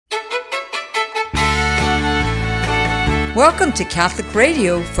Welcome to Catholic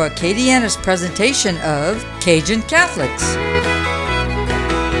Radio for Acadiana's presentation of Cajun Catholics.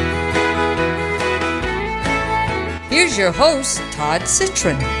 Here's your host, Todd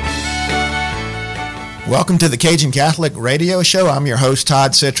Citron. Welcome to the Cajun Catholic Radio Show. I'm your host,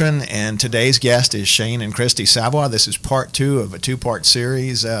 Todd Citron, and today's guest is Shane and Christy Savoy. This is part two of a two-part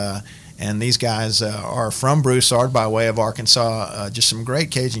series, and these guys are from Broussard by way of Arkansas. Just some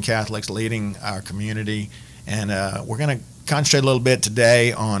great Cajun Catholics leading our community, and we're going to concentrate a little bit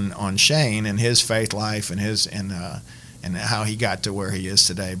today on Shane and his faith life and his and how he got to where he is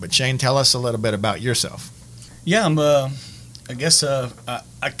today. But Shane, tell us a little bit about yourself. Yeah, I guess I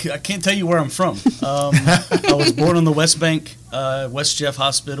can't tell you where I'm from. I was born on the West Bank, West Jeff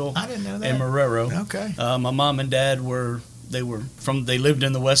Hospital. I didn't know that. In Marrero. Okay. My mom and dad they lived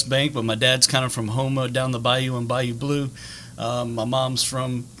in the West Bank, but my dad's kind of from Houma down the bayou in Bayou Blue. My mom's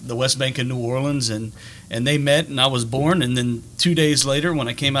from the West Bank in New Orleans, and they met, and I was born, and then 2 days later, when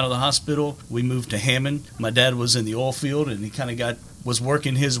I came out of the hospital, we moved to Hammond. My dad was in the oil field, and he kind of was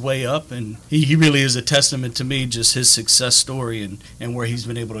working his way up, and he really is a testament to me, just his success story and where he's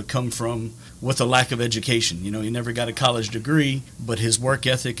been able to come from with a lack of education. You know, he never got a college degree, but his work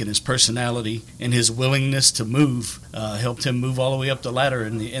ethic and his personality and his willingness to move helped him move all the way up the ladder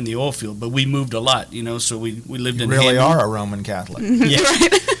in the oil field. But we moved a lot, you know, so we lived in Hammond. You really are a Roman Catholic. Yeah.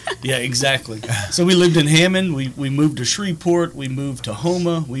 Yeah, exactly. So we lived in Hammond. We moved to Shreveport. We moved to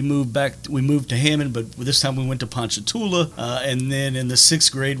Houma. We moved to Hammond, but this time we went to Ponchatoula. And then in the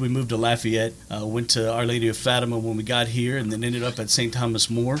 6th grade, we moved to Lafayette. Went to Our Lady of Fatima when we got here, and then ended up at St. Thomas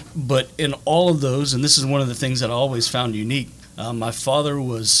More. But in all of those, and this is one of the things that I always found unique, my father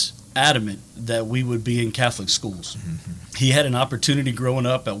was adamant that we would be in Catholic schools. Mm-hmm. He had an opportunity growing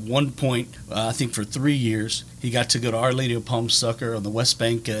up at one point, I think for 3 years. He got to go to Our Lady of Palm Succor on the West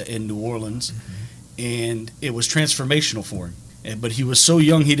Bank in New Orleans, mm-hmm. and it was transformational for him. But he was so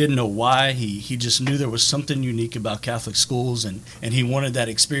young, he didn't know why. He just knew there was something unique about Catholic schools, and he wanted that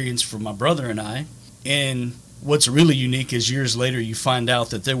experience for my brother and I. And what's really unique is years later you find out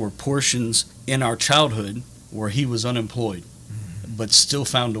that there were portions in our childhood where he was unemployed, but still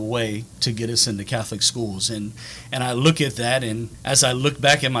found a way to get us into Catholic schools. And I look at that, and as I look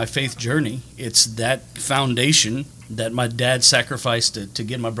back at my faith journey, it's that foundation that my dad sacrificed to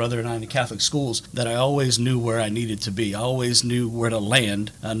get my brother and I into Catholic schools that I always knew where I needed to be. I always knew where to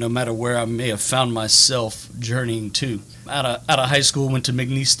land, no matter where I may have found myself journeying to. Out of high school, went to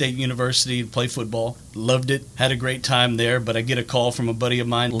McNeese State University to play football. Loved it, had a great time there, but I get a call from a buddy of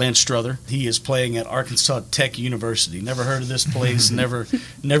mine, Lance Struther. He is playing at Arkansas Tech University. Never heard of this place, never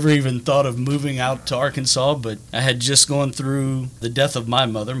even thought of moving out to Arkansas, but I had just gone through the death of my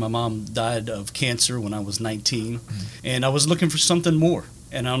mother. My mom died of cancer when I was 19, and I was looking for something more.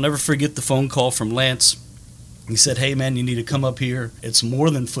 And I'll never forget the phone call from Lance. He said, "Hey man, you need to come up here. It's more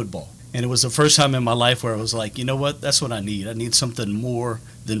than football." And it was the first time in my life where I was like, you know what, that's what I need. I need something more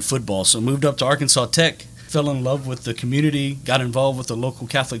than football. So I moved up to Arkansas Tech, fell in love with the community, got involved with the local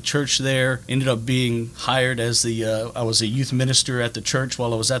Catholic church there, ended up being hired as I was a youth minister at the church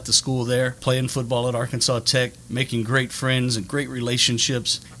while I was at the school there, playing football at Arkansas Tech, making great friends and great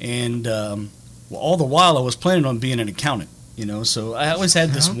relationships. And all the while I was planning on being an accountant. You know, so I always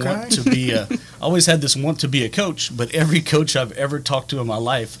had this want to be a coach, but every coach I've ever talked to in my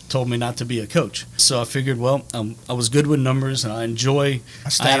life told me not to be a coach. So I figured, well, I was good with numbers, and I enjoy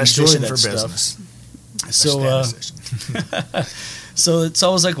that for stuff. Business. So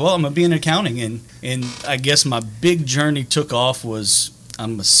I was like, well, I'm gonna be in accounting, and I guess my big journey took off was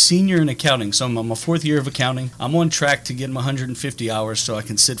I'm a senior in accounting, so I'm on my 4th year of accounting. I'm on track to get my 150 hours so I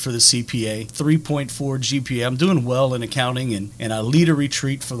can sit for the CPA, 3.4 GPA. I'm doing well in accounting, and I lead a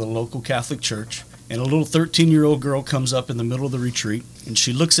retreat for the local Catholic church. And a little 13-year-old girl comes up in the middle of the retreat, and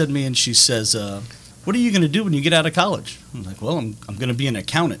she looks at me and she says, "What are you going to do when you get out of college?" I'm like, "Well, I'm going to be an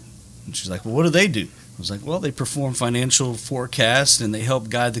accountant." And she's like, "Well, what do they do?" I was like, well, they perform financial forecasts and they help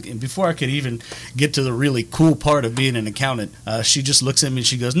guide and before I could even get to the really cool part of being an accountant, she just looks at me and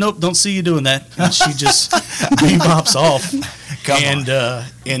she goes, "Nope, don't see you doing that." And she just bebops off. And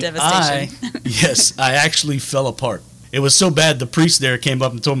I actually fell apart. It was so bad the priest there came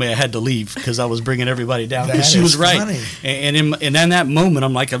up and told me I had to leave because I was bringing everybody down. Because she was right. Funny. And in that moment,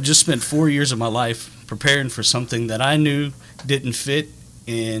 I'm like, I've just spent 4 years of my life preparing for something that I knew didn't fit,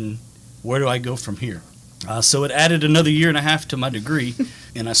 and where do I go from here? So it added another year and a half to my degree,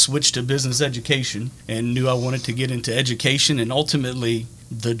 and I switched to business education and knew I wanted to get into education. And ultimately,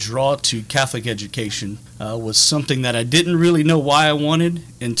 the draw to Catholic education was something that I didn't really know why I wanted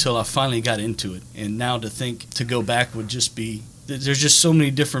until I finally got into it. And now to go back would just be there's just so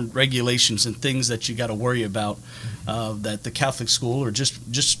many different regulations and things that you got to worry about that the Catholic school or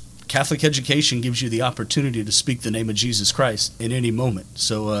just Catholic education gives you the opportunity to speak the name of Jesus Christ in any moment.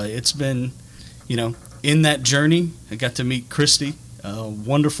 So it's been, in that journey, I got to meet Christy, a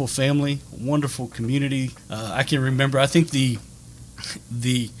wonderful family, wonderful community. I can remember, I think the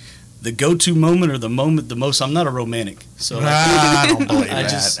go-to moment or the moment the most, I'm not a romantic. So I don't believe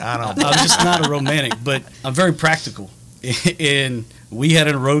that. I'm just not a romantic, but I'm very practical. And we had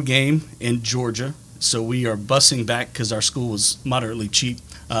a road game in Georgia, so we are busing back because our school was moderately cheap.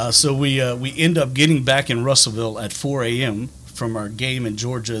 So we end up getting back in Russellville at 4 a.m. from our game in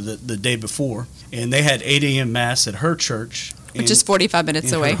Georgia the day before, and they had 8 a.m. Mass at her church. Which is 45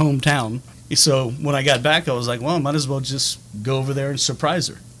 minutes away. In her hometown. So when I got back, I was like, well, I might as well just go over there and surprise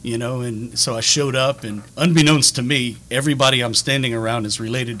her. And so I showed up, and unbeknownst to me, everybody I'm standing around is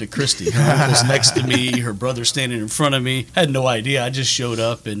related to Christy. Her uncle's next to me, her brother's standing in front of me. I had no idea. I just showed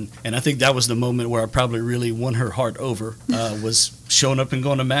up, and I think that was the moment where I probably really won her heart over, was showing up and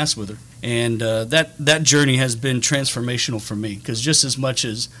going to Mass with her. And that journey has been transformational for me, because just as much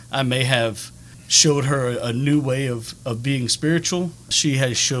as I may have showed her a new way of being spiritual, she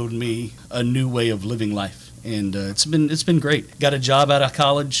has showed me a new way of living life. And it's been great. Got a job out of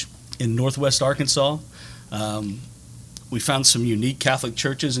college in Northwest Arkansas. We found some unique Catholic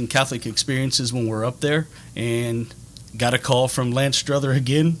churches and Catholic experiences when we're up there, and got a call from Lance Struther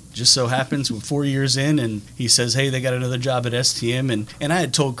again. Just so happens we're 4 years in, and he says, hey, they got another job at STM. And I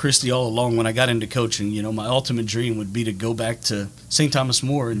had told Christy all along when I got into coaching, my ultimate dream would be to go back to St. Thomas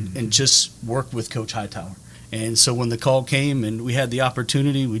More and just work with Coach Hightower. And so when the call came and we had the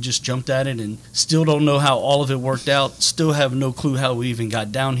opportunity, we just jumped at it, and still don't know how all of it worked out. Still have no clue how we even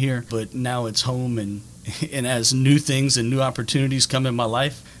got down here, but now it's home. And as new things and new opportunities come in my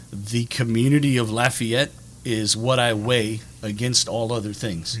life, the community of Lafayette is what I weigh against all other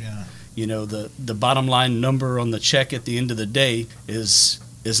things. Yeah. The bottom line number on the check at the end of the day is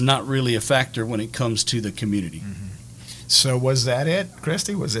not really a factor when it comes to the community. Mm-hmm. So was that it,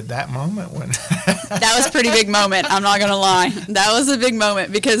 Christy? Was it that moment when? That was a pretty big moment. I'm not going to lie. That was a big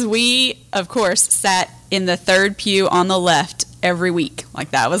moment because we, of course, sat in the third pew on the left every week.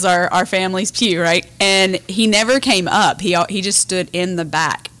 Like that was our family's pew, right? And he never came up. He just stood in the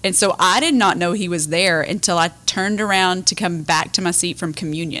back. And so I did not know he was there until I turned around to come back to my seat from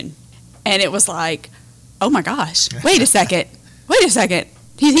communion. And it was like, oh my gosh, wait a second.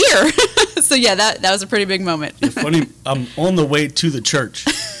 He's here. So yeah, that was a pretty big moment. It's funny, I'm on the way to the church,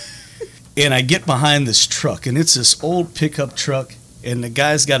 and I get behind this truck, and it's this old pickup truck, and the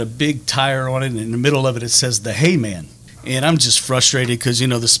guy's got a big tire on it, and in the middle of it, it says the Hey Man. And I'm just frustrated because,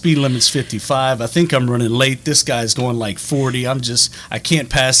 the speed limit's 55. I think I'm running late. This guy's going like 40. I can't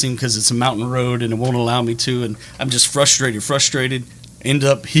pass him because it's a mountain road, and it won't allow me to, and I'm just frustrated. End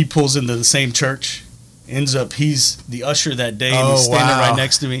up, he pulls into the same church. Ends up, he's the usher that day, and he's standing right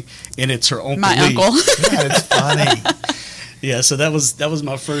next to me, and it's her Uncle My Lee. uncle. Yeah, it's funny. Yeah, so that was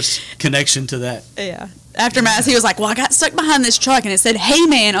my first connection to that. Yeah. After Mass, he was like, well, I got stuck behind this truck, and it said, Hey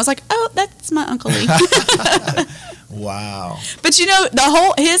Man. I was like, oh, that's my Uncle Lee. Wow. But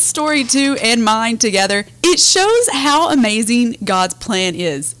his story too and mine together, it shows how amazing God's plan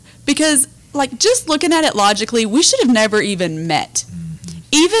is. Because, just looking at it logically, we should have never even met.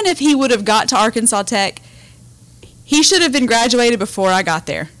 Even if he would have got to Arkansas Tech, he should have been graduated before I got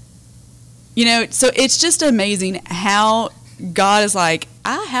there. So it's just amazing how God is like,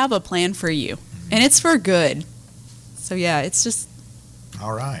 I have a plan for you, and it's for good. So yeah, it's just.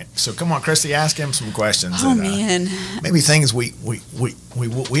 All right. So come on, Christy, ask him some questions. Oh, man. Maybe things we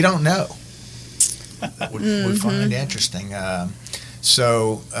don't know. We find it interesting.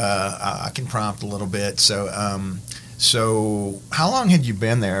 So I can prompt a little bit. So how long had you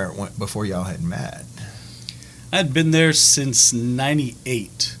been there before y'all had met? I'd been there since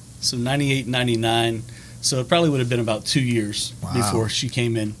 98. So 98, 99. So it probably would have been about 2 years before she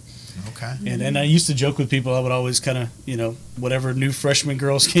came in. Okay. And I used to joke with people, I would always kind of, whatever new freshman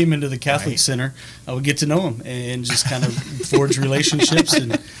girls came into the Catholic Center, I would get to know them and just kind of forge relationships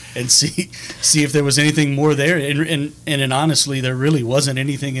and see if there was anything more there. And honestly, there really wasn't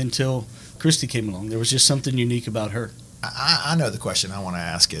anything until Christy came along. There was just something unique about her. I know the question I want to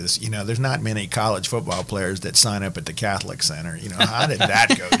ask is, there's not many college football players that sign up at the Catholic Center. How did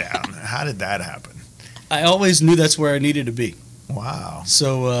that go down? How did that happen? I always knew that's where I needed to be. Wow.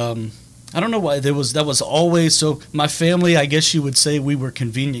 So I don't know why that was always so. My family, I guess you would say, we were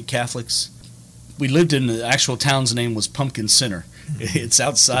convenient Catholics. we lived in the actual town's name was Pumpkin Center. It's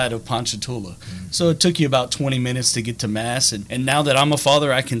outside of Ponchatoula. So it took you about 20 minutes to get to Mass. And now that I'm a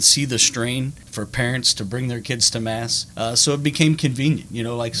father, I can see the strain for parents to bring their kids to Mass. So it became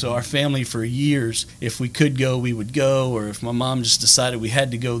convenient, so our family for years, if we could go, we would go. Or if my mom just decided we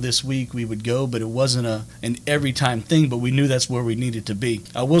had to go this week, we would go. But it wasn't an every time thing, but we knew that's where we needed to be.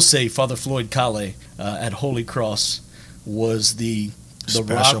 I will say Father Floyd Kale at Holy Cross was the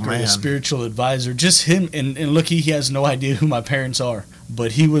rock or the spiritual advisor. Just him, and look, he has no idea who my parents are,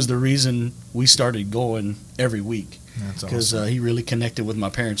 but he was the reason we started going every week. That's because awesome. He really connected with my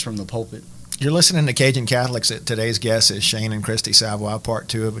parents from the pulpit. You're listening to Cajun Catholics. Today's guest is Shane and Christy Savoy, part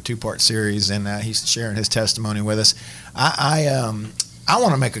 2 of a 2-part series, and he's sharing his testimony with us. I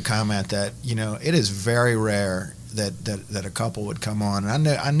want to make a comment that it is very rare that a couple would come on. And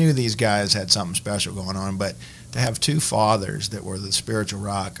I knew these guys had something special going on, but to have 2 fathers that were the spiritual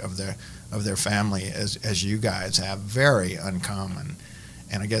rock of their family, as you guys have, very uncommon.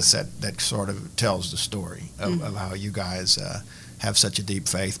 And I guess that sort of tells the story of how you guys have such a deep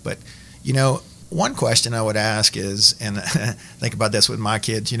faith. But one question I would ask is, and think about this with my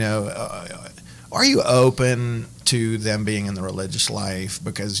kids, are you open to them being in the religious life?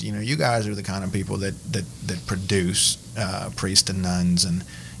 Because you guys are the kind of people that produce priests and nuns, and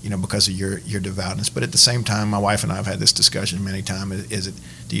because of your devoutness. But at the same time, my wife and I have had this discussion many times.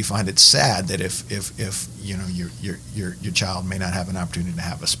 Do you find it sad that if your child may not have an opportunity to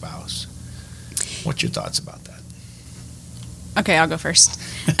have a spouse? What's your thoughts about that? Okay, I'll go first.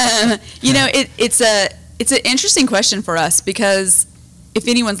 It's an interesting question for us, because if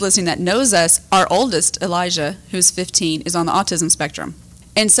anyone's listening that knows us, our oldest, Elijah, who's 15, is on the autism spectrum.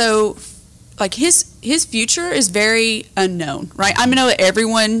 And so, his future is very unknown, right? I know that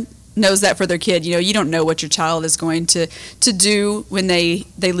everyone knows that for their kid. You don't know what your child is going to do when they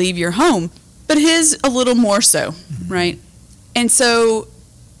leave your home. But his, a little more so, right? And so,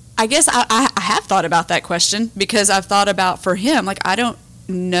 I guess I have thought about that question, because I've thought about, for him, I don't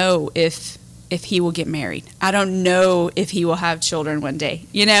know if he will get married. I don't know if he will have children one day,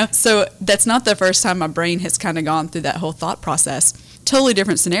 So that's not the first time my brain has kind of gone through that whole thought process. Totally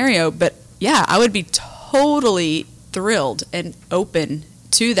different scenario, but yeah, I would be totally thrilled and open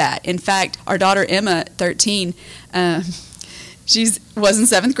to that. In fact, our daughter Emma, 13, she was in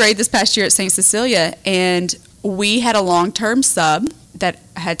 7th grade this past year at St. Cecilia, and we had a long-term sub that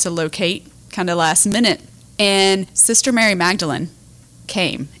had to locate kind of last minute. And Sister Mary Magdalene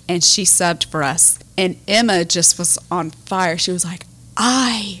came, and she subbed for us. And Emma just was on fire. She was like,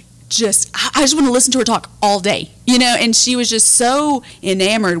 I just want to listen to her talk all day, and she was just so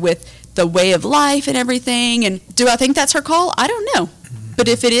enamored with the way of life and everything. And do I think that's her call? I don't know. But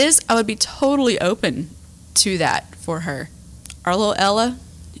if it is, I would be totally open to that for her. Our little Ella,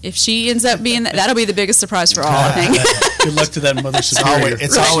 if she ends up being that'll be the biggest surprise for all, I think. Good luck to that mother superior.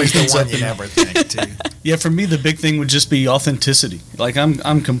 It's always the one you never think, too. Yeah, for me, the big thing would just be authenticity.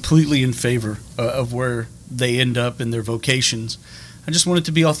 I'm completely in favor of where they end up in their vocations. I just want it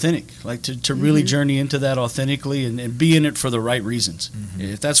to be authentic, to really journey into that authentically and be in it for the right reasons.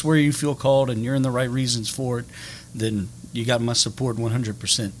 If that's where you feel called and you're in the right reasons for it, then you got my support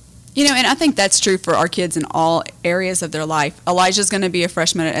 100%. And I think that's true for our kids in all areas of their life. Elijah's going to be a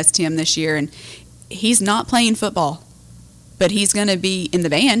freshman at STM this year, and he's not playing football, but he's going to be in the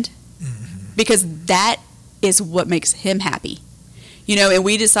band because that is what makes him happy. And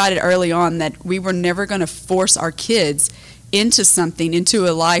we decided early on that we were never going to force our kids into something, into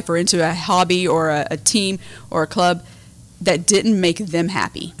a life or into a hobby or a team or a club that didn't make them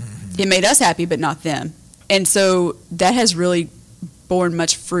happy. It made us happy, but not them. And so that has really borne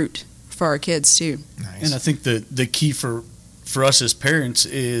much fruit for our kids too. Nice. And I think the key for us as parents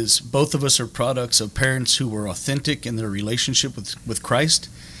is both of us are products of parents who were authentic in their relationship with Christ.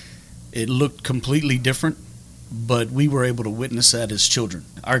 It looked completely different, but we were able to witness that as children.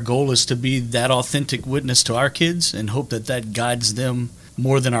 Our goal is to be that authentic witness to our kids and hope that guides them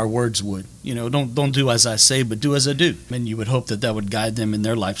more than our words would. Don't do as I say, but do as I do. And you would hope that would guide them in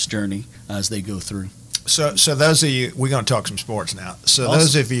their life's journey as they go through. So those of you, we're going to talk some sports now. So awesome.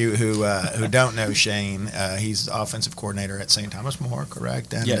 Those of you who don't know Shane, he's the offensive coordinator at St. Thomas More,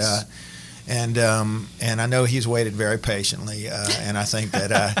 correct? And, yes. And I know he's waited very patiently, and I think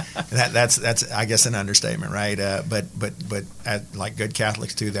that's I guess an understatement, right? But like good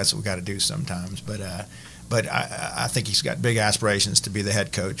Catholics too, that's what we got to do sometimes. But I think he's got big aspirations to be the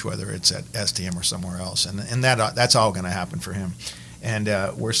head coach, whether it's at STM or somewhere else, and that's all going to happen for him. And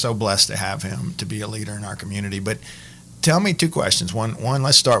we're so blessed to have him to be a leader in our community. But Tell me two questions. One,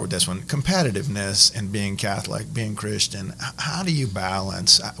 let's start with this one. Competitiveness and being Catholic, being Christian, how do you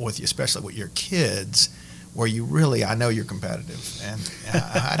balance with you, especially with your kids, where you really, I know you're competitive, and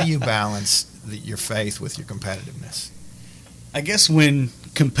how do you balance your faith with your competitiveness? I guess when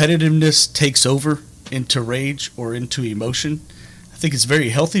competitiveness takes over into rage or into emotion, I think it's very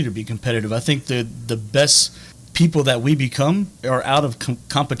healthy to be competitive. I think the best people that we become are out of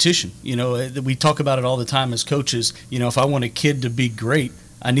competition. You know, we talk about it all the time as coaches. You know, if I want a kid to be great,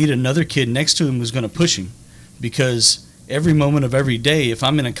 I need another kid next to him who's going to push him, because every moment of every day, if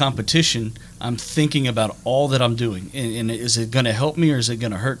I'm in a competition, I'm thinking about all that I'm doing. And is it going to help me or is it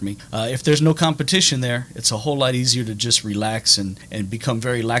going to hurt me? If there's no competition there, it's a whole lot easier to just relax and become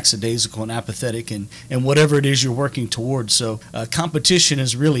very lackadaisical and apathetic and whatever it is you're working towards. So competition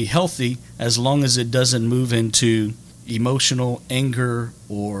is really healthy as long as it doesn't move into emotional anger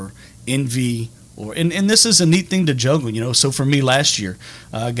or envy. And this is a neat thing to juggle, you know. So for me last year,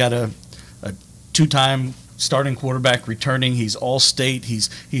 I got a two-time starting quarterback returning. He's all state.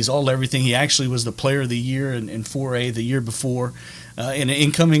 He's all everything. He actually was the player of the year in 4A the year before, and an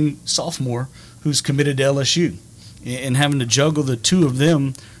incoming sophomore who's committed to LSU. And having to juggle the two of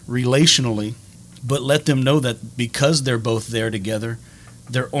them relationally, but let them know that because they're both there together,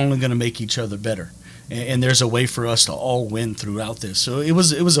 they're only going to make each other better. And there's a way for us to all win throughout this. So it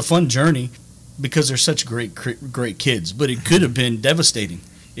was a fun journey because they're such great kids. But it could have been devastating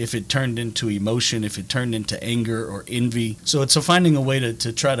if it turned into emotion, if it turned into anger or envy. So it's finding a way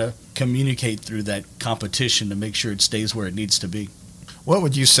to try to communicate through that competition to make sure it stays where it needs to be. What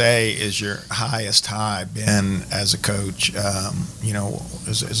would you say is your highest high been as a coach? You know,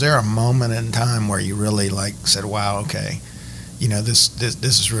 is there a moment in time where you really said, wow, okay, you know, this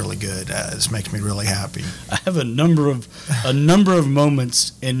is really good. This makes me really happy. I have a number of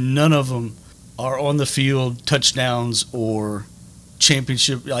moments, and none of them are on the field, touchdowns or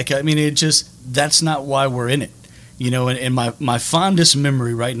championship. That's not why we're in it, you know. And my fondest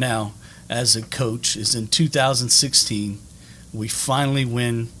memory right now as a coach is in 2016. We finally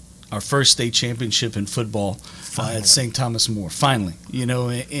win our first state championship in football at St. Thomas More. Finally, you know,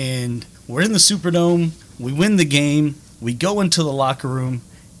 and we're in the Superdome. We win the game. We go into the locker room,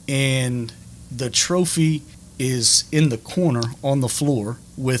 and the trophy is in the corner on the floor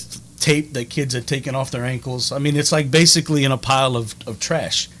with tape that kids had taken off their ankles. I mean, it's like basically in a pile of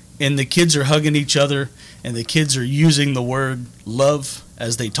trash. And the kids are hugging each other, and the kids are using the word love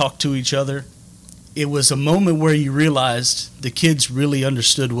as they talk to each other. It was a moment where you realized the kids really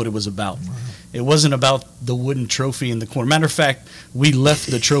understood what it was about. Wow. It wasn't about the wooden trophy in the corner. Matter of fact, we left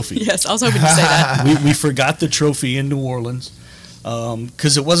the trophy. Yes, I was hoping to say that. We forgot the trophy in New Orleans.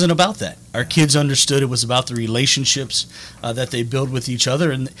 Because it wasn't about that. Our kids understood it was about the relationships that they build with each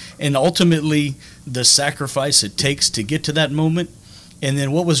other, and ultimately the sacrifice it takes to get to that moment. And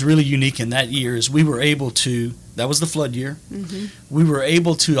then what was really unique in that year is we were able to, that was the flood year, we were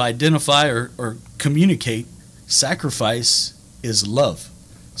able to identify or communicate sacrifice is love.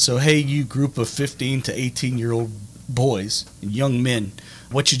 So hey, you group of 15 to 18-year-old boys and young men,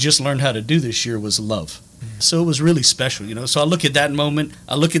 what you just learned how to do this year was love. So it was really special, you know. So I look at that moment.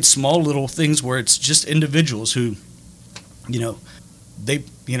 I look at small little things where it's just individuals who, you know,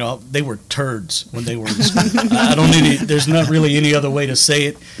 they were turds when they were in school. There's not really any other way to say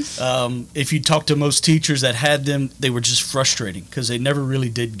it. If you talk to most teachers that had them, they were just frustrating because they never really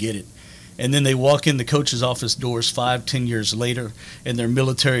did get it. And then they walk in the coach's office doors 5-10 years later in their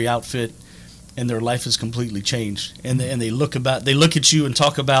military outfit, and their life is completely changed. And they look at you and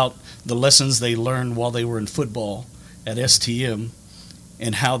talk about the lessons they learned while they were in football at STM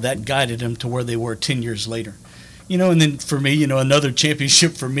and how that guided them to where they were 10 years later. You know, and then for me, you know, another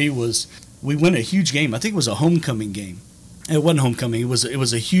championship for me was we win a huge game. I think it was a homecoming game. It wasn't homecoming. It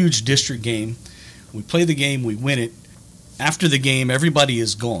was a huge district game. We play the game, we win it. After the game, everybody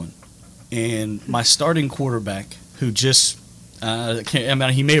is gone. And my starting quarterback, who just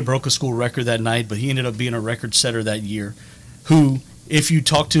he may have broke a school record that night, but he ended up being a record setter that year, who, if you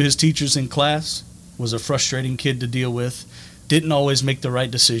talk to his teachers in class, was a frustrating kid to deal with, didn't always make the right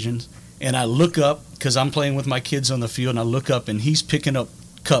decisions. And I look up, because I'm playing with my kids on the field, and I look up, and he's picking up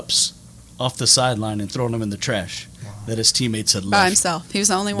cups off the sideline and throwing them in the trash that his teammates had left. By himself. He was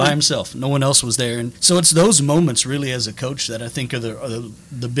the only one. By himself. No one else was there. And so it's those moments, really, as a coach, that I think are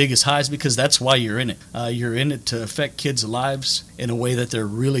the biggest highs, because that's why you're in it. You're in it to affect kids' lives in a way that they're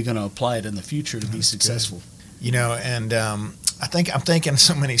really going to apply it in the future to be successful. Good. You know, and I'm thinking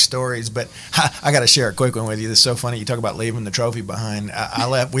so many stories, but I got to share a quick one with you. This is so funny. You talk about leaving the trophy behind.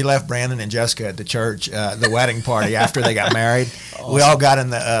 We left Brandon and Jessica at the church, the wedding party after they got married. Awesome. We all got in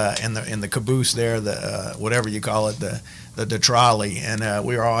the caboose there, the whatever you call it, the trolley, and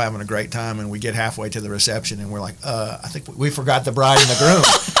we were all having a great time. And we get halfway to the reception, and we're like, I think we forgot the bride and the groom.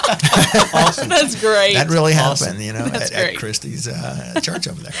 Awesome. That's great. That really happened, awesome. at Christy's church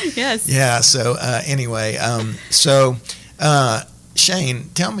over there. Yes. Yeah. So anyway, Shane,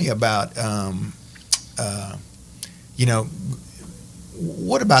 tell me about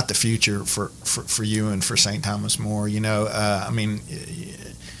what about the future for you and for St. Thomas More?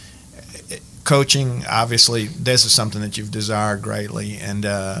 Coaching, obviously, this is something that you've desired greatly, and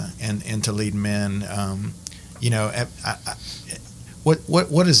to lead men.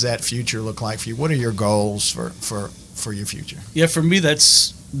 What does that future look like for you? What are your goals for your future? Yeah, for me,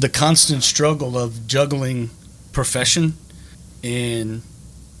 that's the constant struggle of juggling profession and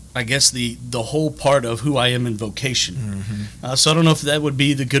I guess the whole part of who I am in vocation. Mm-hmm. So I don't know if that would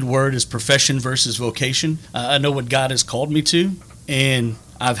be the good word is profession versus vocation. I know what God has called me to, and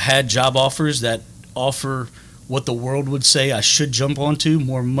I've had job offers that offer what the world would say I should jump onto,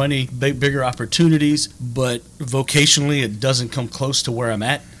 more money, bigger opportunities, but vocationally it doesn't come close to where I'm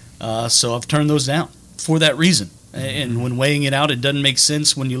at. So I've turned those down for that reason. Mm-hmm. And when weighing it out, it doesn't make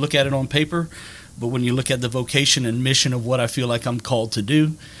sense when you look at it on paper, but when you look at the vocation and mission of what I feel like I'm called to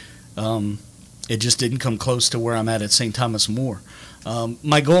do, it just didn't come close to where I'm at St. Thomas More.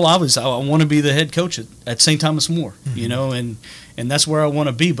 My goal always, I want to be the head coach at St. Thomas More, mm-hmm. And that's where I want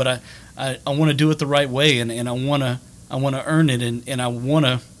to be, but I want to do it the right way, and I want to earn it, and I want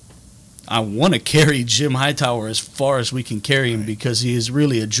to carry Jim Hightower as far as we can carry him, because he is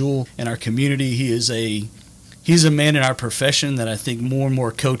really a jewel in our community. He's a man in our profession that I think more and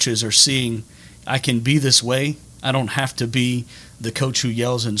more coaches are seeing. I can be this way. I don't have to be the coach who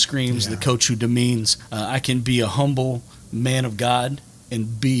yells and screams, the coach who demeans. I can be a humble man of God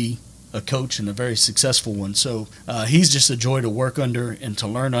and be a coach and a very successful one. So he's just a joy to work under and to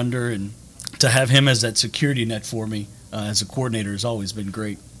learn under, and to have him as that security net for me as a coordinator has always been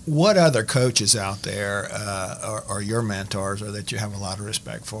great. What other coaches out there are your mentors, or that you have a lot of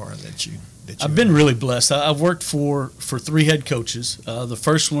respect for? I've been really blessed. I've worked for 3 head coaches. The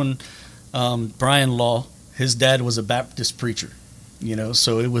first one, Brian Law, his dad was a Baptist preacher.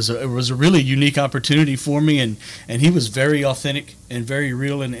 So it was a really unique opportunity for me, and he was very authentic and very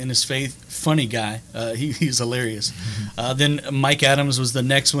real in his faith. Funny guy, he's hilarious. Mm-hmm. Then Mike Adams was the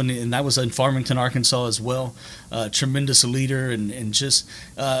next one, and that was in Farmington, Arkansas as well. Tremendous leader, and just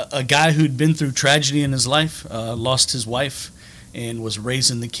a guy who'd been through tragedy in his life, lost his wife, and was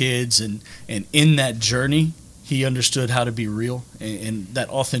raising the kids, and in that journey, he understood how to be real, and that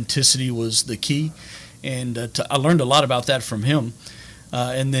authenticity was the key. And I learned a lot about that from him.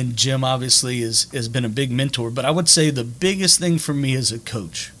 And then Jim obviously has been a big mentor. But I would say the biggest thing for me as a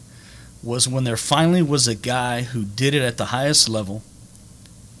coach was when there finally was a guy who did it at the highest level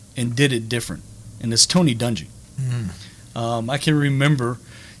and did it different. And it's Tony Dungy. Mm-hmm. I can remember,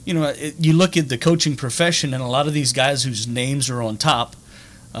 you look at the coaching profession, and a lot of these guys whose names are on top,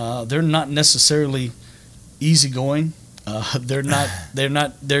 they're not necessarily easygoing.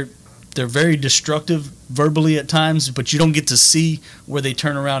 They're very destructive verbally at times, but you don't get to see where they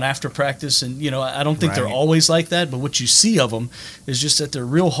turn around after practice. And, I don't think they're always like that, but what you see of them is just that they're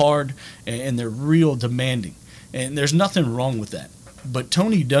real hard and they're real demanding. And there's nothing wrong with that. But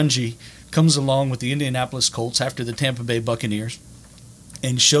Tony Dungy comes along with the Indianapolis Colts after the Tampa Bay Buccaneers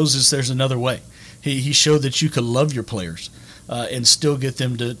and shows us there's another way. He showed that you could love your players and still get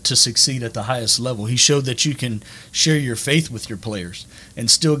them to succeed at the highest level. He showed that you can share your faith with your players and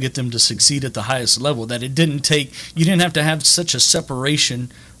still get them to succeed at the highest level, that you didn't have to have such a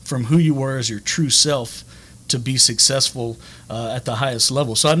separation from who you were as your true self to be successful at the highest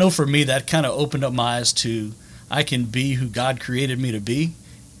level. So I know for me that kind of opened up my eyes to I can be who God created me to be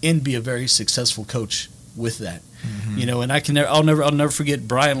and be a very successful coach with that. Mm-hmm. And I'll never forget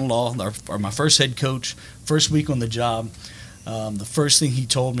Brian Law, our my first head coach, first week on the job. The first thing he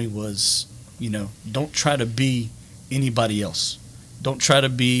told me was, don't try to be anybody else. Don't try to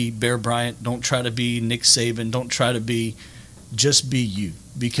be Bear Bryant. Don't try to be Nick Saban. Don't try to just be you.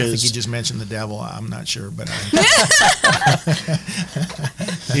 Because I think he just mentioned the devil. I'm not sure, but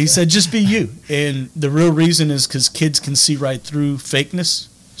he said, just be you. And the real reason is because kids can see right through fakeness.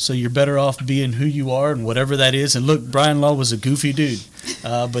 So you're better off being who you are and whatever that is. And look, Brian Law was a goofy dude,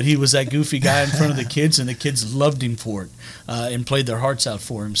 but he was that goofy guy in front of the kids, and the kids loved him for it and played their hearts out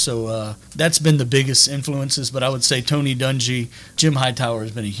for him. So that's been the biggest influences. But I would say Tony Dungy, Jim Hightower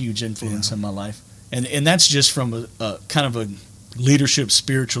has been a huge influence in my life. And that's just from a kind of leadership,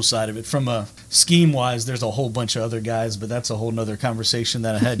 spiritual side of it. From a scheme-wise, there's a whole bunch of other guys, but that's a whole nother conversation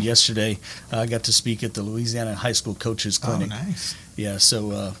that I had yesterday. I got to speak at the Louisiana High School Coaches Clinic. Oh, nice. Yeah,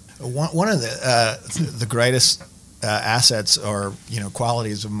 so... one of the greatest assets or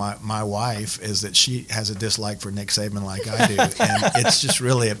qualities of my wife is that she has a dislike for Nick Saban like I do, and it's just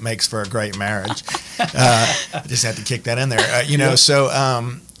really, it makes for a great marriage. I just had to kick that in there. Yep. So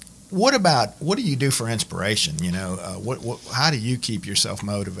what do you do for inspiration? How do you keep yourself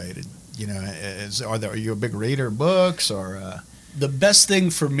motivated? Are you a big reader of books or? The best thing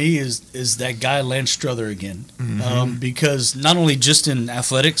for me is that guy Lance Struther again, Mm-hmm. because not only just in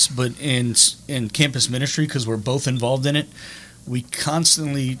athletics but in campus ministry, because we're both involved in it, we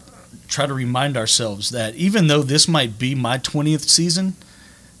constantly try to remind ourselves that even though this might be my 20th season,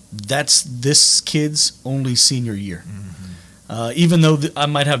 that's this kid's only senior year. Mm-hmm. Even though I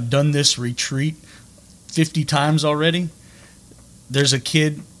might have done this retreat 50 times already, there's a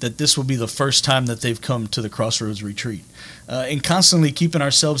kid that this will be the first time that they've come to the Crossroads retreat. And constantly keeping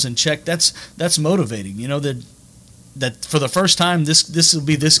ourselves in check, that's motivating. That for the first time, this will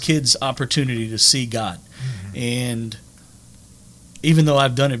be this kid's opportunity to see God. Mm-hmm. And even though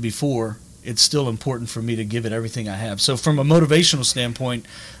I've done it before, it's still important for me to give it everything I have. So from a motivational standpoint,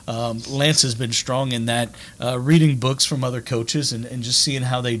 Lance has been strong in that, reading books from other coaches and just seeing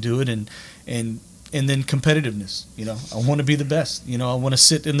how they do it, and then competitiveness. I want to be the best. I want to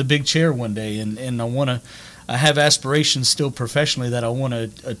sit in the big chair one day, and I have aspirations still professionally that I want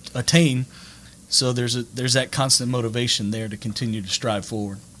to attain. So there's that constant motivation there to continue to strive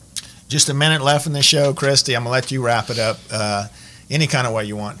forward. Just a minute left in the show, Christy. I'm gonna let you wrap it up any kind of way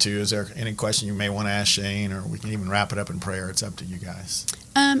you want to. Is there any question you may want to ask Shane, or we can even wrap it up in prayer? It's up to you guys.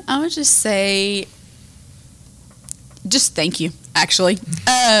 I would just say, just thank you, actually.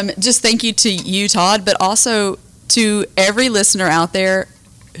 Just thank you to you, Todd, but also to every listener out there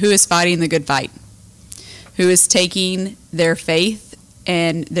who is fighting the good fight, who is taking their faith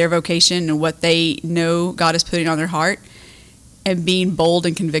and their vocation and what they know God is putting on their heart and being bold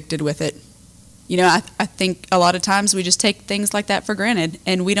and convicted with it. I think a lot of times we just take things like that for granted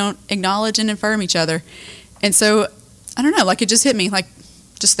and we don't acknowledge and affirm each other. And so, I don't know, it just hit me,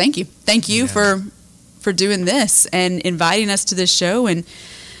 just thank you. Thank you for doing this and inviting us to this show. And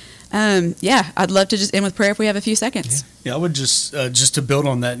I'd love to just end with prayer if we have a few seconds. Yeah, I would just to build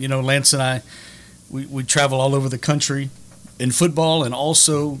on that, Lance and I, we travel all over the country in football and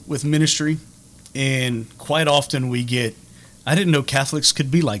also with ministry, and quite often we get, I didn't know Catholics could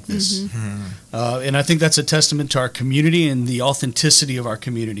be like this. Mm-hmm. And I think that's a testament to our community and the authenticity of our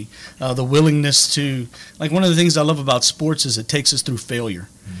community. The willingness to, one of the things I love about sports is it takes us through failure.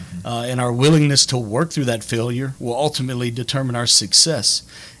 Mm-hmm. And our willingness to work through that failure will ultimately determine our success.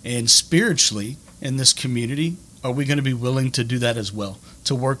 And spiritually, in this community, are we going to be willing to do that as well?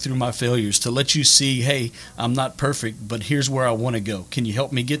 To work through my failures, to let you see, hey, I'm not perfect, but here's where I want to go. Can you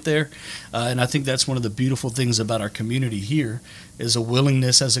help me get there? And I think that's one of the beautiful things about our community here, is a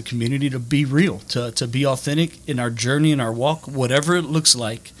willingness as a community to be real, to be authentic in our journey, in our walk, whatever it looks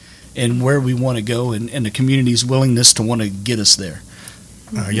like, and where we want to go, and the community's willingness to want to get us there.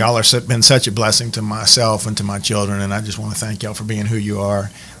 Y'all have been such a blessing to myself and to my children, and I just want to thank y'all for being who you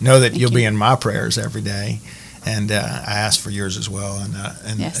are. Know that you'll be in my prayers every day. And I ask for yours as well,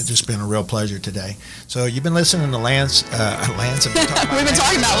 and yes. It's just been a real pleasure today. So you've been listening to Lance. Lance, we've been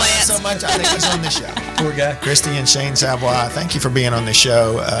talking about Lance so much. I think he's on the show. Poor guy. Christy and Shane Savoy, thank you for being on the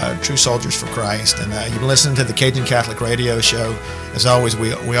show. True Soldiers for Christ, and you've been listening to the Cajun Catholic Radio Show. As always, we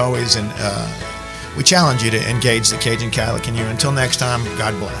challenge you to engage the Cajun Catholic in you. Until next time,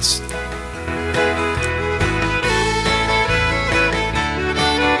 God bless.